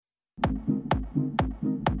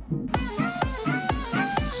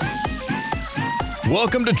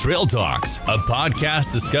Welcome to Trail Talks, a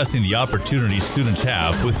podcast discussing the opportunities students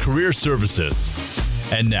have with career services.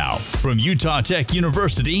 And now, from Utah Tech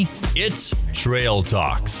University, it's Trail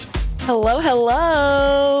Talks. Hello,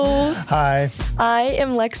 hello. Hi. I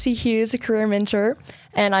am Lexi Hughes, a career mentor,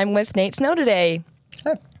 and I'm with Nate Snow today.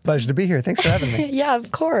 Hi. Pleasure to be here. Thanks for having me. Yeah,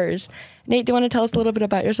 of course. Nate, do you want to tell us a little bit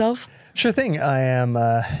about yourself? Sure thing. I am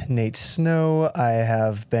Nate Snow.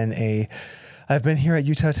 I've been here at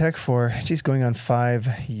Utah Tech for, going on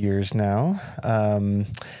 5 years now.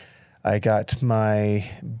 I got my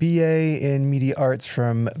BA in media arts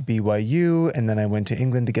from BYU, and then I went to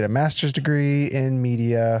England to get a master's degree in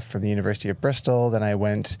media from the University of Bristol. Then I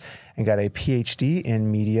went and got a PhD in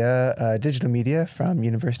media, digital media from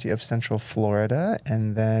University of Central Florida,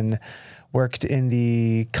 and then worked in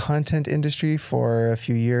the content industry for a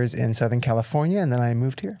few years in Southern California, and then I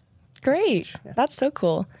moved here. Great. Yeah. That's so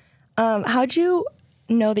cool. How'd you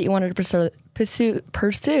know that you wanted to pursue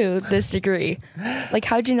this degree? Like,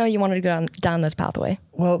 how'd you know you wanted to go down this pathway?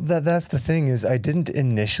 Well, that's the thing is I didn't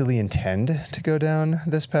initially intend to go down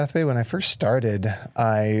this pathway. When I first started,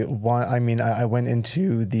 I went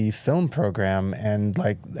into the film program, and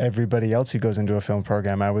like everybody else who goes into a film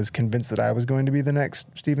program, I was convinced that I was going to be the next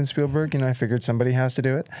Steven Spielberg. I figured somebody has to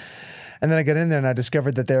do it. And then I got in there and I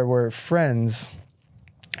discovered that there were friends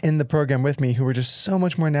in the program with me who were just so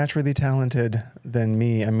much more naturally talented than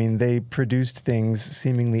me. I mean, they produced things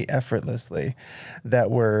seemingly effortlessly that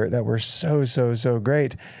were so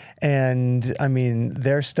great. And I mean,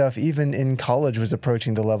 their stuff, even in college, was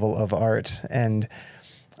approaching the level of art. And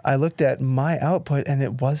I looked at my output and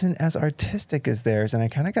it wasn't as artistic as theirs. And I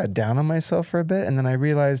kind of got down on myself for a bit. And then I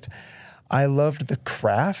realized I loved the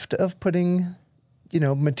craft of putting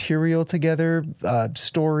material together,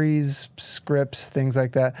 stories, scripts, things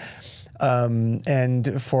like that.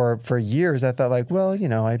 And for years, I thought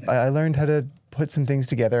I learned how to put some things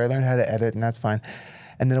together. I learned how to edit, and that's fine.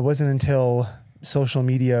 And then it wasn't until social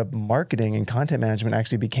media marketing and content management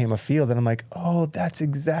actually became a field that I'm like, oh, that's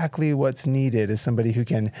exactly what's needed is somebody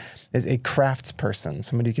is a craftsperson,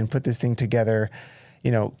 somebody who can put this thing together,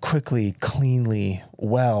 quickly, cleanly,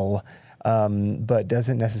 well, but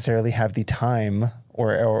doesn't necessarily have the time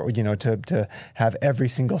or to have every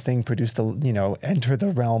single thing produce enter the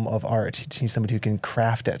realm of art. You need somebody who can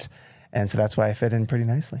craft it. And so that's why I fit in pretty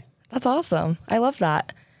nicely. That's awesome. I love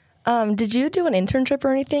that. Did you do an internship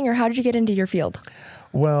or anything, or how did you get into your field?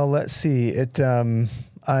 Well, let's see.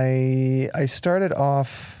 I started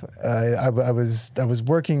off, I was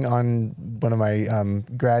working on one of my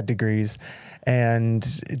grad degrees, and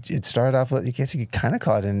it started off with, I guess you could kind of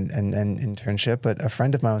call it an internship, but a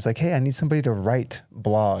friend of mine was like, hey, I need somebody to write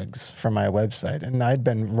blogs for my website. And I'd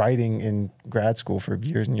been writing in grad school for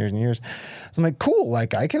years and years and years. So I'm like, cool,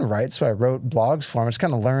 like I can write. So I wrote blogs for him. I just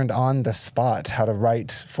kind of learned on the spot how to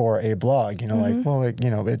write for a blog,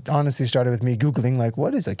 it honestly started with me Googling, like,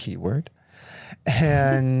 what is a keyword?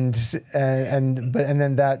 And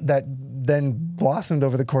then that blossomed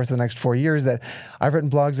over the course of the next 4 years that I've written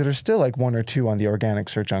blogs that are still like 1 or 2 on the organic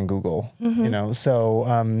search on Google,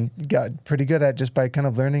 so got pretty good at just by kind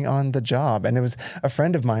of learning on the job. And it was a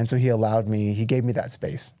friend of mine, so he gave me that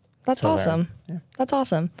space. That's awesome. Yeah. That's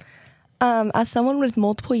awesome. As someone with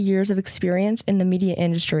multiple years of experience in the media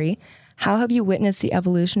industry, how have you witnessed the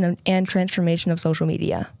evolution and transformation of social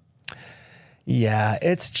media? Yeah,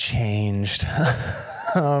 it's changed.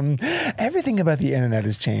 Everything about the internet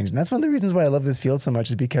has changed. And that's one of the reasons why I love this field so much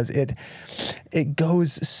is because it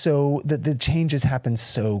goes the changes happen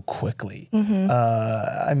so quickly. Mm-hmm.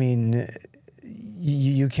 I mean,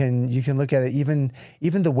 you can look at it, even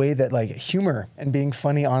the way that like humor and being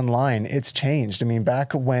funny online, it's changed. I mean,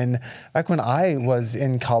 back when I was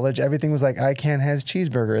in college, everything was like I Can Has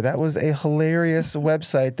Cheeseburger. That was a hilarious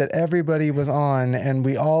website that everybody was on and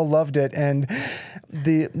we all loved it. And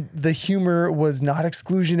the humor was not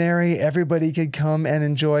exclusionary. Everybody could come and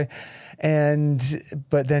enjoy.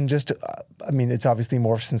 But then it's obviously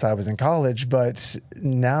morphed since I was in college, but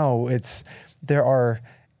now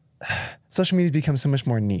social media has become so much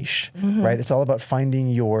more niche, right? It's all about finding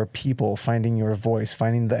your people, finding your voice,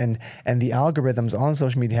 and the algorithms on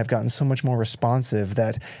social media have gotten so much more responsive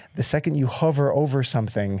that the second you hover over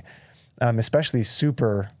something, especially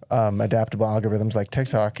super adaptable algorithms like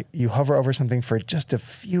TikTok, you hover over something for just a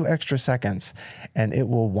few extra seconds and it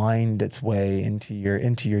will wind its way into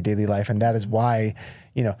your daily life. And that is why,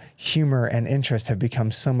 humor and interest have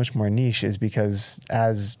become so much more niche, is because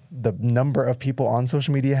as the number of people on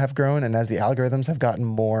social media have grown and as the algorithms have gotten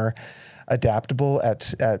more adaptable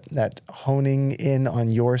at honing in on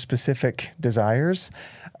your specific desires,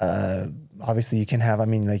 obviously you can have,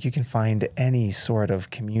 you can find any sort of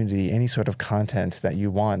community, any sort of content that you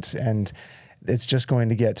want, and it's just going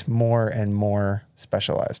to get more and more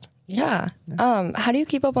specialized. Yeah. How do you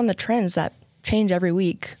keep up on the trends that change every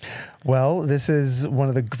week? Well, this is one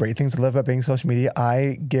of the great things I love about being social media.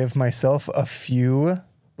 I give myself a few,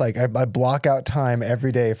 I block out time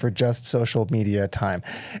every day for just social media time.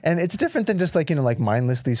 And it's different than just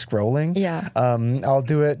mindlessly scrolling. Yeah. I'll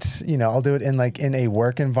do it in in a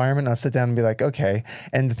work environment. I'll sit down and be like, okay.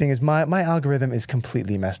 And the thing is my algorithm is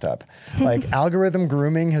completely messed up. Algorithm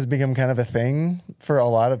grooming has become kind of a thing for a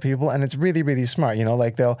lot of people, and it's really, really smart.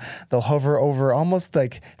 They'll hover over almost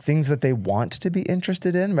things that they want to be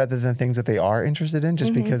interested in rather than things that they are interested in,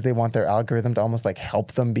 just because they want their algorithm to almost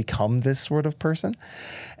help them become this sort of person.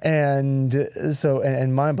 And so,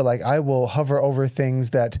 and mine, but I will hover over things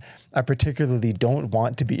that I particularly don't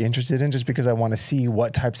want to be interested in just because I want to see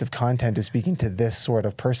what types of content is speaking to this sort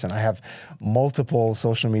of person. I have multiple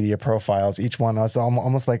social media profiles, each one is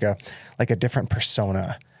almost like a different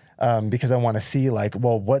persona, because I want to see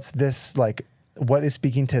what's this, what is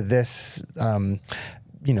speaking to this,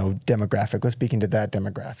 demographic, what's speaking to that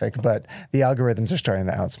demographic. But the algorithms are starting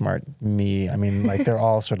to outsmart me. They're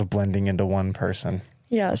all sort of blending into one person.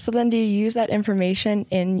 Yeah. So then do you use that information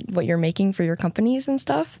in what you're making for your companies and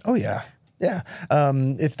stuff? Oh, yeah. Yeah.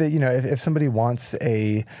 If somebody wants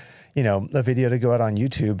a video to go out on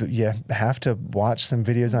YouTube, you have to watch some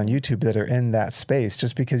videos on YouTube that are in that space,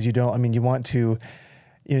 just because you want to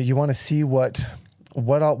see what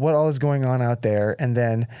all is going on out there. And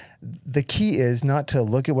then the key is not to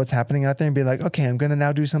look at what's happening out there and be like, okay, I'm going to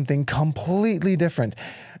now do something completely different.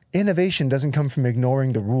 Innovation doesn't come from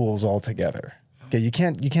ignoring the rules altogether. Okay, you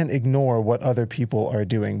can't ignore what other people are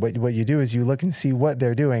doing. What you do is you look and see what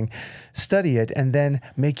they're doing, study it, and then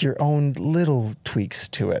make your own little tweaks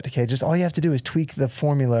to it. Okay, just all you have to do is tweak the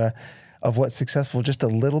formula of what's successful just a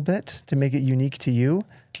little bit to make it unique to you,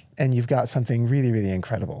 and you've got something really, really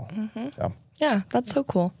incredible. Mm-hmm. So yeah, that's so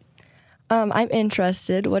cool. I'm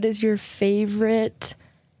interested. What is your favorite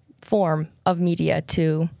form of media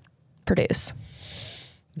to produce?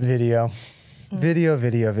 Video. Video.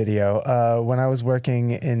 When I was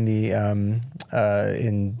working in the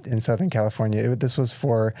in Southern California, this was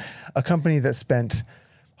for a company that spent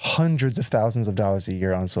hundreds of thousands of dollars a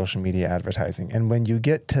year on social media advertising. And when you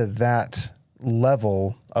get to that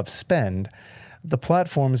level of spend, the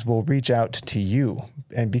platforms will reach out to you,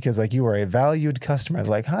 and because you are a valued customer,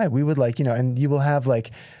 hi, we would and you will have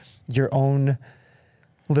your own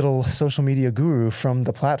little social media guru from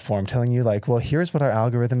the platform telling you well, here's what our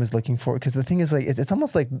algorithm is looking for. Because the thing is it's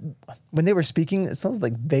almost like when they were speaking, it sounds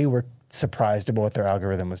like they were surprised about what their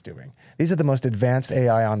algorithm was doing. These are the most advanced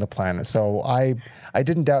AI on the planet. So I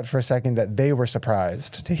didn't doubt for a second that they were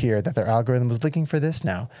surprised to hear that their algorithm was looking for this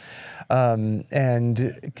now.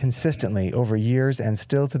 And consistently over years and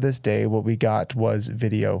still to this day, what we got was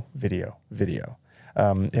video.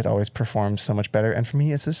 It always performs so much better. And for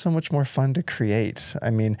me, it's just so much more fun to create.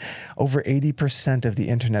 Over 80% of the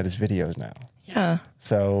internet is videos now. Yeah.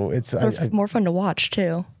 So they're more fun to watch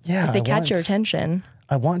too. Yeah. They catch your attention.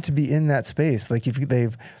 I want to be in that space.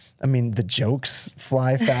 The jokes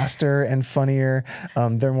fly faster and funnier.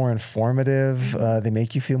 They're more informative. They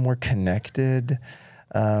make you feel more connected.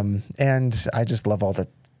 And I just love all the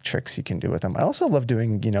tricks you can do with them. I also love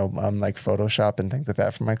doing, Photoshop and things like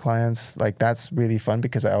that for my clients. That's really fun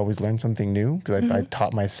because I always learn something new, because I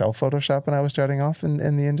taught myself Photoshop when I was starting off in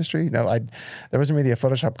the industry. There wasn't really a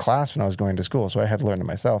Photoshop class when I was going to school, so I had to learn it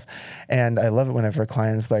myself. And I love it whenever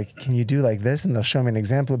clients can you do this? And they'll show me an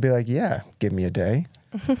example and be like, yeah, give me a day.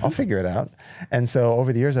 I'll figure it out. And so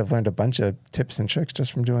over the years, I've learned a bunch of tips and tricks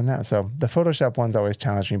just from doing that. So the Photoshop ones always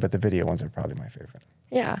challenge me, but the video ones are probably my favorite.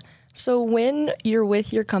 Yeah. So when you're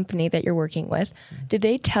with your company that you're working with, did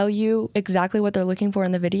they tell you exactly what they're looking for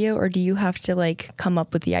in the video, or do you have to come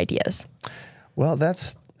up with the ideas? Well,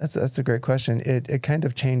 that's a great question. It kind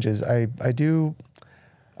of changes. I do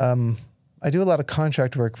a lot of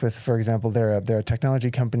contract work with, for example, they're a technology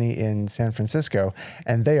company in San Francisco,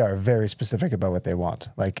 and they are very specific about what they want,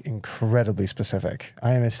 incredibly specific.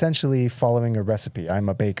 I am essentially following a recipe. I'm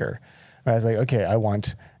a baker. I was okay, I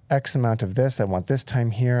want X amount of this. I want this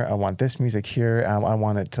time here. I want this music here. I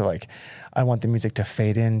want it to I want the music to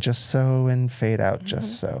fade in just so and fade out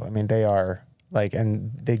just so. They are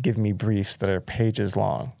and they give me briefs that are pages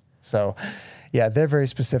long. So yeah, they're very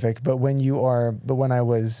specific. But when I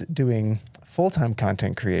was doing full-time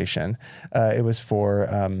content creation, it was for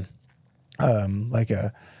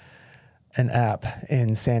an app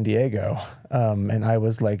in San Diego, and I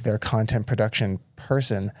was like their content production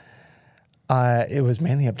person, it was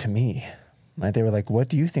mainly up to me. Right? They were like, what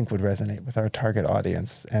do you think would resonate with our target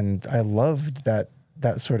audience? And I loved that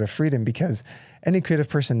sort of freedom, because any creative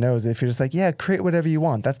person knows if you're just like, yeah, create whatever you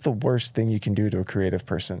want, that's the worst thing you can do to a creative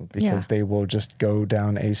person, because they will just go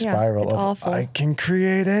down a spiral of awful. I can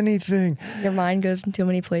create anything. Your mind goes in too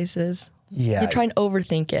many places. Yeah. You try and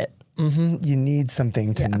overthink it. Mm-hmm. You need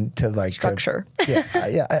something to like structure.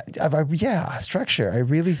 Structure. I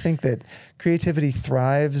really think that creativity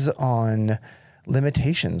thrives on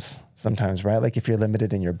limitations sometimes, right? Like if you're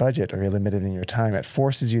limited in your budget or you're limited in your time, it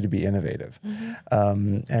forces you to be innovative.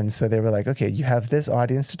 Mm-hmm. And so they were like, okay, you have this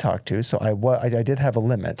audience to talk to. So I did have a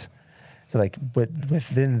limit. So like,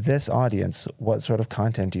 within this audience, what sort of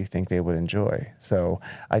content do you think they would enjoy? So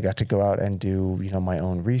I got to go out and do, my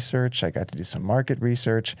own research. I got to do some market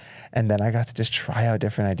research, and then I got to just try out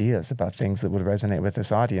different ideas about things that would resonate with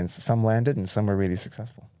this audience. Some landed and some were really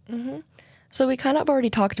successful. Mm-hmm. So we kind of already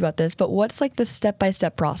talked about this, but what's like the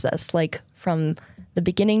step-by-step process? Like from the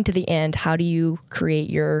beginning to the end, how do you create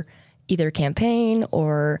your either campaign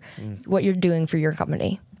or what you're doing for your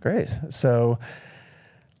company? Great. So,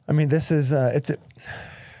 I mean, this is, it's a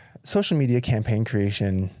social media campaign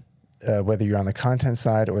creation, whether you're on the content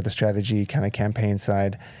side or the strategy kind of campaign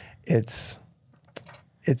side, it's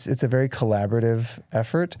a very collaborative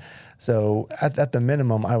effort. So at the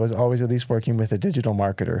minimum, I was always at least working with a digital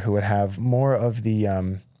marketer who would have more of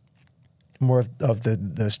the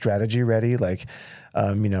strategy ready. Like,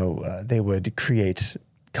 they would create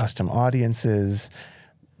custom audiences,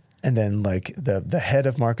 and then like the head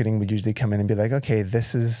of marketing would usually come in and be like, okay,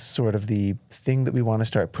 this is sort of the thing that we want to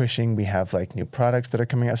start pushing. We have like new products that are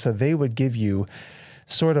coming out. So they would give you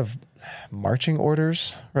sort of marching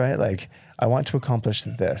orders, right? Like, I want to accomplish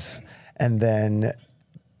this. And then,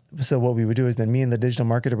 so what we would do is then me and the digital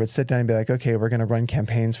marketer would sit down and be like, okay, we're going to run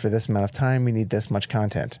campaigns for this amount of time. We need this much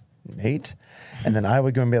content. Nate. And then I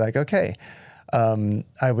would go and be like, okay,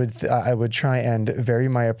 I would try and vary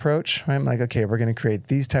my approach. Right? I'm like, okay, we're going to create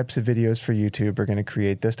these types of videos for YouTube. We're going to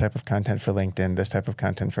create this type of content for LinkedIn, this type of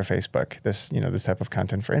content for Facebook, this type of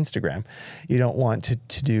content for Instagram. You don't want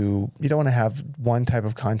you don't want to have one type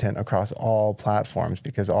of content across all platforms,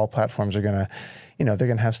 because all platforms are going to, they're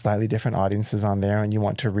going to have slightly different audiences on there, and you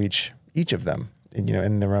want to reach each of them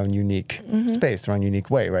in their own unique space, their own unique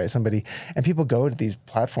way, right? And people go to these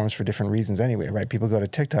platforms for different reasons anyway, right? People go to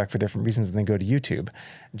TikTok for different reasons than they go to YouTube.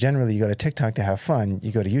 Generally, you go to TikTok to have fun.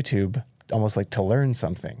 You go to YouTube almost like to learn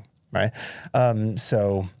something, right?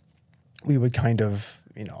 So we would kind of,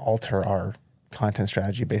 alter our content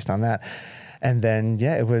strategy based on that. And then,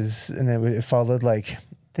 it followed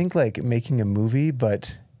think like making a movie,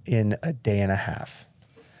 but in a day and a half.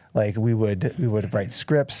 Like we would write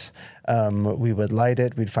scripts, we would light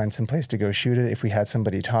it, we'd find some place to go shoot it. If we had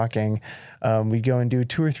somebody talking, we'd go and do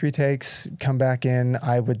 2 or 3 takes, come back in.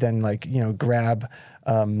 I would then grab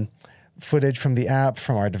footage from the app,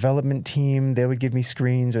 from our development team. They would give me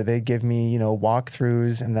screens, or they'd give me,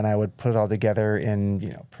 walkthroughs, and then I would put it all together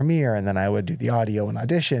in, Premiere, and then I would do the audio and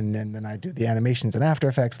Audition, and then I'd do the animations and After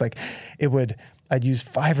Effects. I'd use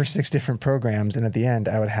 5 or 6 different programs, and at the end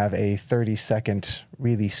I would have a 30-second,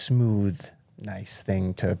 really smooth, nice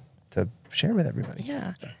thing to share with everybody.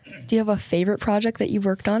 Yeah. So. Do you have a favorite project that you've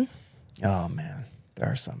worked on? Oh man, there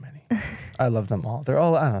are so many. I love them all. They're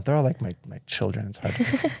all, I don't know, they're all like my children. It's hard to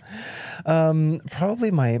pick.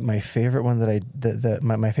 Probably my favorite one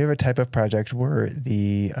my favorite type of project were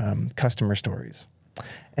the customer stories.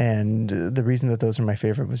 And the reason that those are my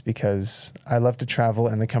favorite was because I love to travel,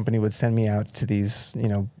 and the company would send me out to these,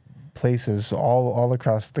 places all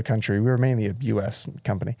across the country. We were mainly a U.S.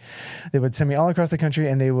 company. They would send me all across the country,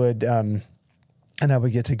 and they would, and I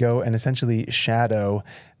would get to go and essentially shadow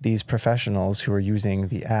these professionals who are using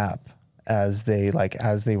the app as they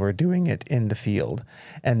were doing it in the field.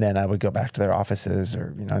 And then I would go back to their offices,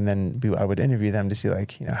 or, and then I would interview them to see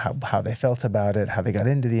how they felt about it, how they got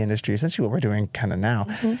into the industry, essentially what we're doing kind of now.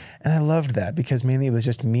 Mm-hmm. And I loved that, because mainly it was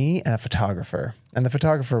just me and a photographer. And the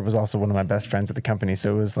photographer was also one of my best friends at the company.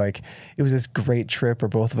 So it was this great trip where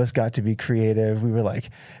both of us got to be creative. We were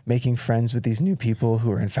making friends with these new people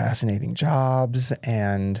who were in fascinating jobs,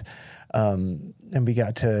 and we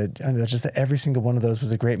got to, and just every single one of those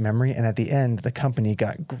was a great memory. And at the end, the company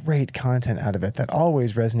got great content out of it that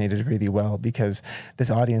always resonated really well, because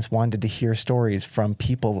this audience wanted to hear stories from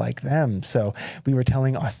people like them. So we were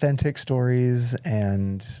telling authentic stories,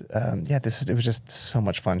 and it was just so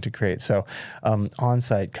much fun to create. So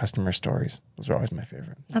on-site customer stories, those are always my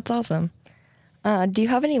favorite. That's awesome. Do you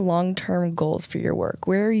have any long-term goals for your work?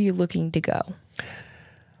 Where are you looking to go?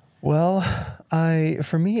 Well,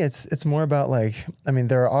 for me, it's more about like, I mean,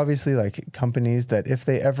 there are obviously like companies that if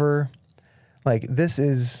they ever, like this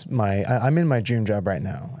is I'm in my dream job right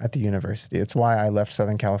now at the university. It's why I left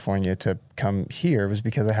Southern California to come here, was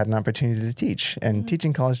because I had an opportunity to teach, and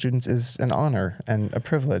teaching college students is an honor and a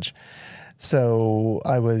privilege. So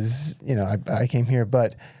I was, I came here,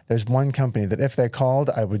 but there's one company that if they called,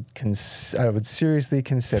 I would seriously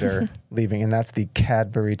consider leaving, and that's the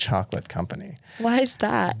Cadbury Chocolate Company. Why is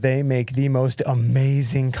that? They make the most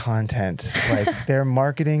amazing content. Like their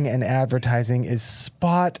marketing and advertising is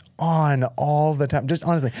spot on all the time. Just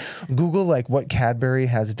honestly, Google like what Cadbury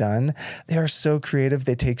has done. They are so creative.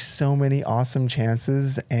 They take so many awesome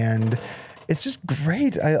chances, and it's just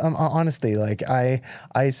great. I'm honestly, like I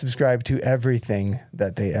subscribe to everything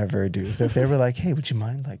that they ever do. So if they were like, "Hey, would you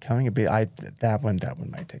mind like coming a bit?" That one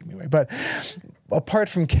might take me away. But apart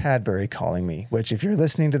from Cadbury calling me, which if you're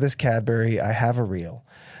listening to this, Cadbury, I have a reel.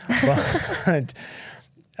 But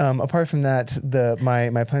apart from that,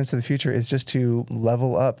 my plans for the future is just to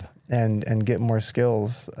level up and get more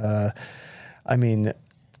skills.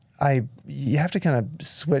 You have to kind of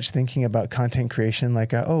switch thinking about content creation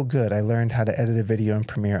like, oh, good, I learned how to edit a video in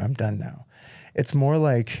Premiere. I'm done now. It's more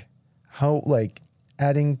like how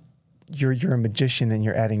adding, you're a magician and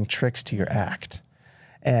you're adding tricks to your act.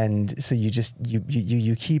 And so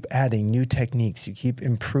you keep adding new techniques, you keep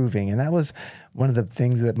improving. And that was one of the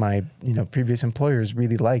things that my previous employers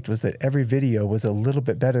really liked, was that every video was a little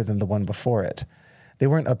bit better than the one before it. They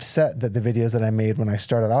weren't upset that the videos that I made when I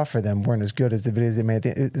started off for them weren't as good as the videos they made.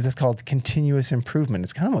 It's called continuous improvement.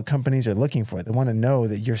 It's kind of what companies are looking for. They want to know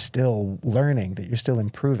that you're still learning, that you're still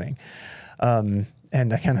improving. And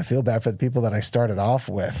I kind of feel bad for the people that I started off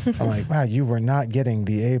with. I'm like, wow, you were not getting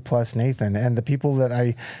the A+ Nathan. And the people that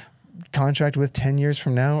I contract with 10 years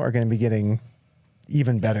from now are going to be getting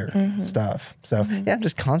even better stuff. So yeah, I'm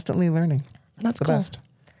just constantly learning. That's the cool. best.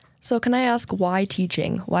 So can I ask, why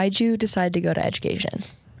teaching? Why'd you decide to go to education?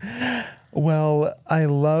 Well, I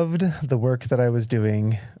loved the work that I was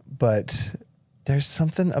doing, but there's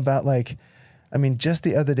something about just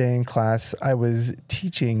the other day in class, I was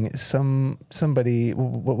teaching somebody,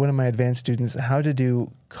 one of my advanced students, how to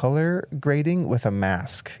do color grading with a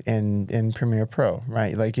mask in Premiere Pro,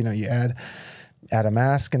 right? You add a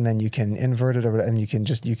mask and then you can invert it over, and you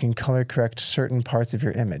can color correct certain parts of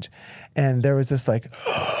your image. And there was this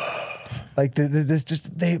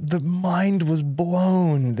the mind was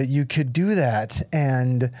blown that you could do that.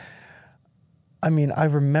 And I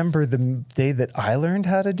remember the day that I learned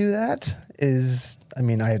how to do that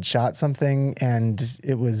I had shot something and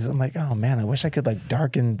I'm like, oh man, I wish I could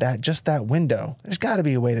darken just that window. There's got to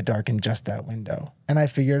be a way to darken just that window. And I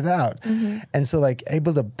figured it out. And so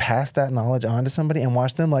able to pass that knowledge on to somebody and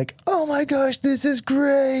watch them oh my gosh, this is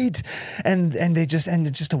great. And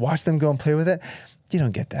just to watch them go and play with it, you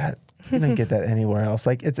don't get that. You don't get that anywhere else.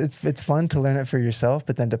 It's fun to learn it for yourself,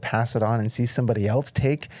 but then to pass it on and see somebody else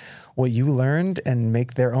take what you learned and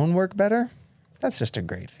make their own work better. That's just a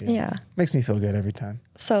great feeling. Yeah. Makes me feel good every time.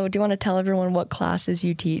 So do you want to tell everyone what classes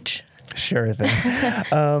you teach? Sure thing.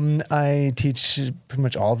 I teach pretty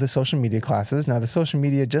much all the social media classes. Now, the social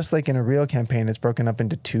media, just like in a real campaign, is broken up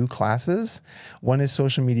into two classes. One is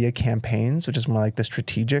social media campaigns, which is more like the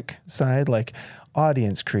strategic side, like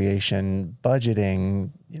audience creation, budgeting,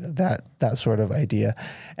 that sort of idea.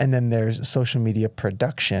 And then there's social media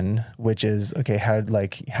production, which is, okay, how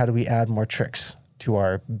do we add more tricks to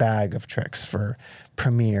our bag of tricks for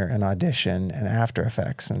Premiere and Audition and After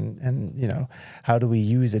Effects, and how do we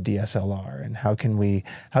use a DSLR, and how can we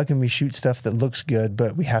shoot stuff that looks good,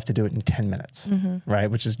 but we have to do it in 10 minutes,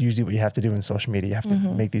 right? Which is usually what you have to do in social media. You have to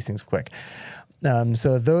make these things quick.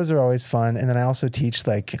 So those are always fun. And then I also teach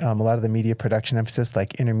a lot of the media production emphasis,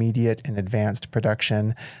 like intermediate and advanced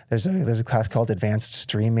production. There's a class called Advanced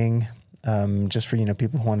Streaming, just for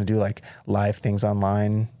people who want to do live things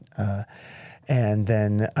online. And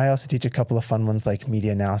then I also teach a couple of fun ones like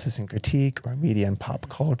media analysis and critique, or media and pop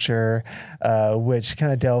culture, which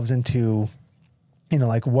kind of delves into,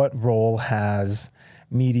 what role has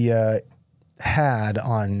media had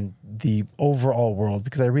on the overall world,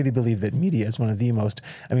 because I really believe that media is one of the most,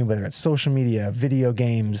 whether it's social media, video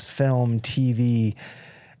games, film, TV,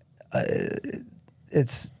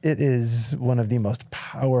 it is one of the most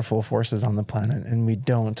powerful forces on the planet, and we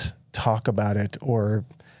don't talk about it or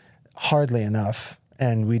hardly enough.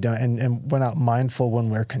 And we don't, and we're not mindful when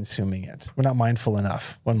we're consuming it. We're not mindful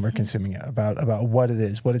enough when we're consuming it about what it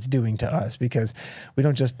is, what it's doing to us, because we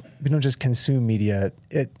don't just consume media.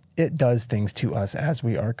 It does things to us as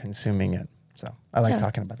we are consuming it. So I like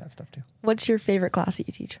talking about that stuff too. What's your favorite class that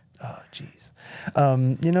you teach? Oh, geez.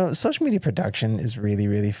 Social media production is really,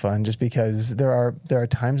 really fun just because there are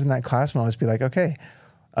times in that class when I'll just be like, okay,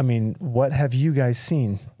 I mean, what have you guys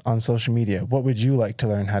seen on social media? What would you like to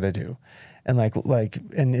learn how to do? And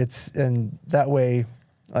and that way,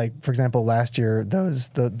 like, for example, last year, those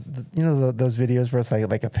videos where it's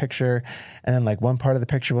like a picture and then like one part of the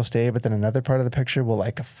picture will stay, but then another part of the picture will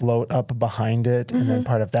like float up behind it. And then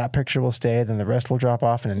part of that picture will stay. Then the rest will drop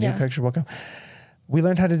off and a new picture will come. We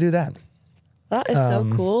learned how to do that. That is so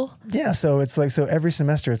cool. Yeah. So it's like, so every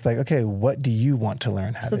semester it's like, okay, what do you want to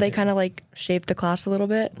learn how to do? So they kind of like shape the class a little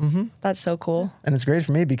bit. Mm-hmm. That's so cool. And it's great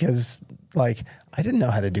for me because like, I didn't know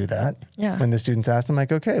how to do that. Yeah. When the students asked, I'm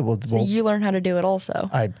like, okay, well, you learned how to do it also.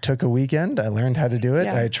 I took a weekend. I learned how to do it.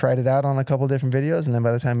 Yeah. I tried it out on a couple different videos. And then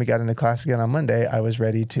by the time we got into class again on Monday, I was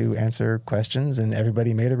ready to answer questions and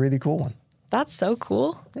everybody made a really cool one. That's so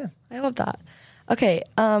cool. Yeah. I love that. Okay.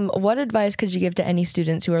 What advice could you give to any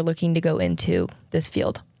students who are looking to go into this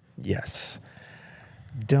field? Yes.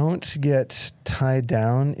 Don't get tied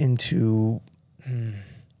down into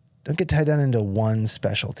one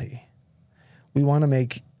specialty. We want to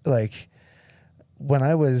make, like, when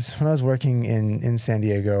I was working in San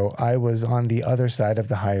Diego, I was on the other side of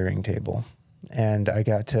the hiring table, and I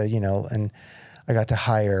got to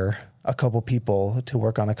hire a couple people to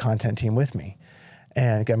work on a content team with me.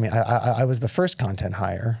 And I mean, I was the first content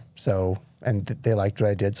hire, and they liked what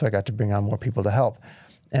I did, so I got to bring on more people to help.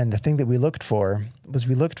 And the thing that we looked for a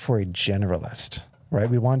generalist, right?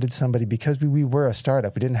 We wanted somebody, because we were a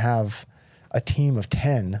startup, we didn't have a team of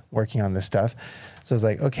 10 working on this stuff. So it's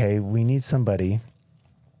like, okay, we need somebody.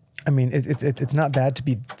 I mean, it's not bad to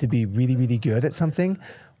be really, really good at something,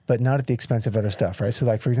 but not at the expense of other stuff, right? So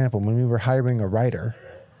like, for example, when we were hiring a writer,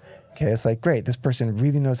 okay, it's like, great, this person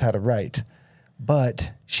really knows how to write,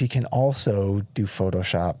 but she can also do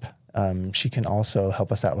Photoshop. She can also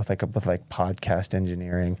help us out with podcast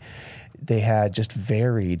engineering. They had just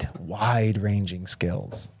wide-ranging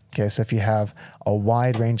skills. Okay, so if you have a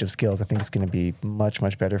wide range of skills, I think it's going to be much,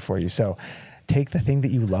 much better for you. So take the thing that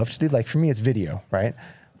you love to do. Like for me, it's video, right?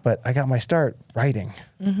 But I got my start writing.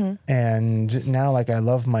 Mm-hmm. And now I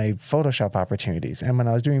love my Photoshop opportunities. And when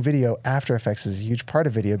I was doing video, After Effects is a huge part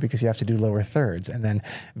of video because you have to do lower thirds. And then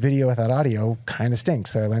video without audio kind of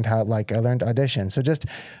stinks. So I learned Audition. So just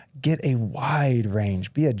get a wide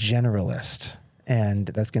range, be a generalist. And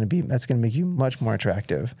that's going to make you much more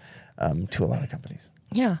attractive to a lot of companies.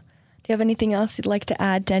 Yeah. Do you have anything else you'd like to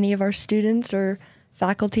add to any of our students or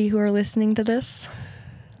faculty who are listening to this?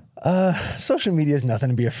 Social media is nothing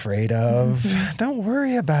to be afraid of. Mm-hmm. Don't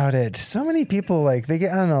worry about it. So many people don't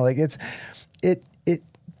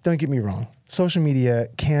get me wrong. Social media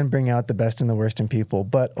can bring out the best and the worst in people,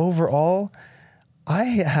 but overall, I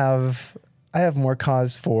have more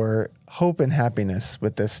cause for hope and happiness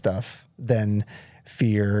with this stuff than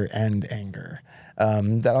fear and anger.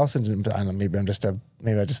 That also, I don't know, maybe I'm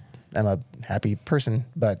a happy person,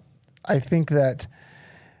 but I think that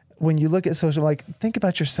when you look at social, think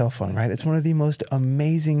about your cell phone, right? It's one of the most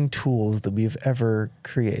amazing tools that we've ever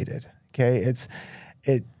created. Okay.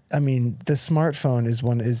 The smartphone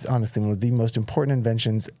is honestly one of the most important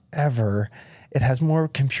inventions ever. It has more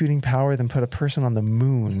computing power than put a person on the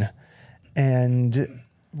moon. And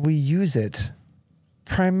we use it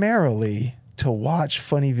primarily to watch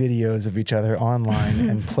funny videos of each other online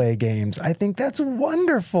and play games. I think that's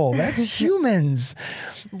wonderful. That's humans.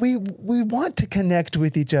 We want to connect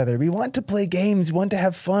with each other. We want to play games. We want to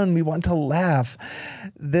have fun. We want to laugh.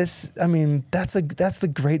 That's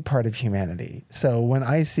the great part of humanity. So when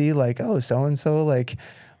I see so-and-so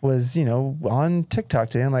was, on TikTok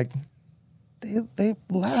today, I'm like, they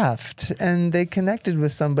laughed and they connected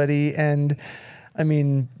with somebody. And I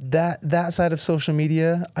mean, that side of social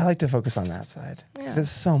media, I like to focus on that side because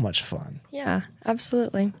it's so much fun. Yeah,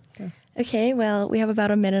 absolutely. Okay, well, we have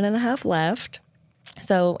about a minute and a half left.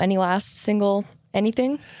 So any last single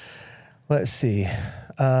anything? Let's see.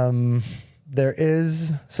 Having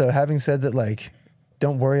said that,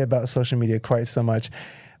 don't worry about social media quite so much.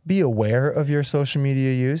 Be aware of your social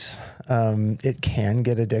media use. It can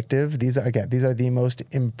get addictive. These are the most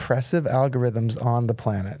impressive algorithms on the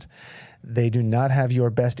planet. They do not have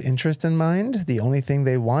your best interest in mind. The only thing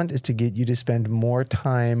they want is to get you to spend more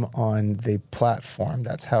time on the platform.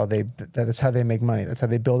 That's how they make money. That's how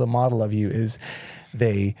they build a model of you, is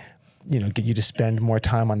they get you to spend more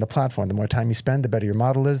time on the platform. The more time you spend, the better your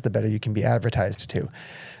model is, the better you can be advertised to.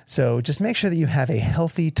 So just make sure that you have a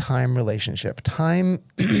healthy time relationship. Time,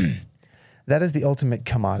 that is the ultimate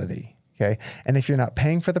commodity, okay? And if you're not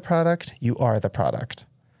paying for the product, you are the product.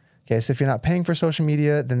 Okay, so if you're not paying for social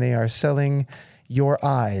media, then they are selling your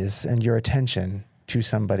eyes and your attention to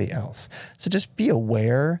somebody else. So just be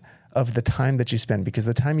aware of the time that you spend, because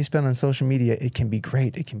the time you spend on social media, it can be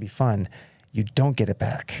great. It can be fun. You don't get it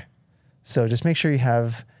back. So just make sure you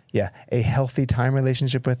have, a healthy time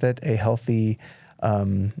relationship with it, a healthy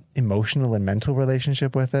emotional and mental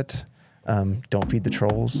relationship with it. Don't feed the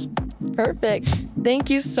trolls. Perfect. Thank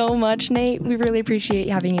you so much, Nate. We really appreciate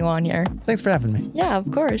having you on here. Thanks for having me. Yeah,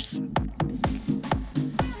 of course.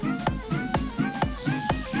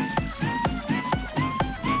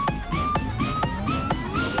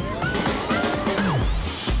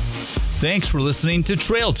 Thanks for listening to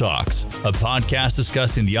Trail Talks, a podcast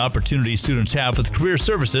discussing the opportunities students have with career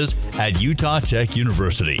services at Utah Tech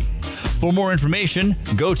University. For more information,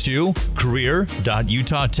 go to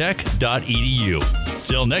career.utahtech.edu.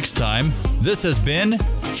 Till next time, this has been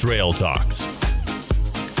Trail Talks.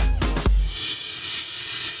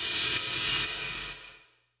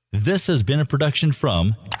 This has been a production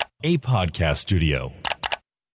from a podcast studio.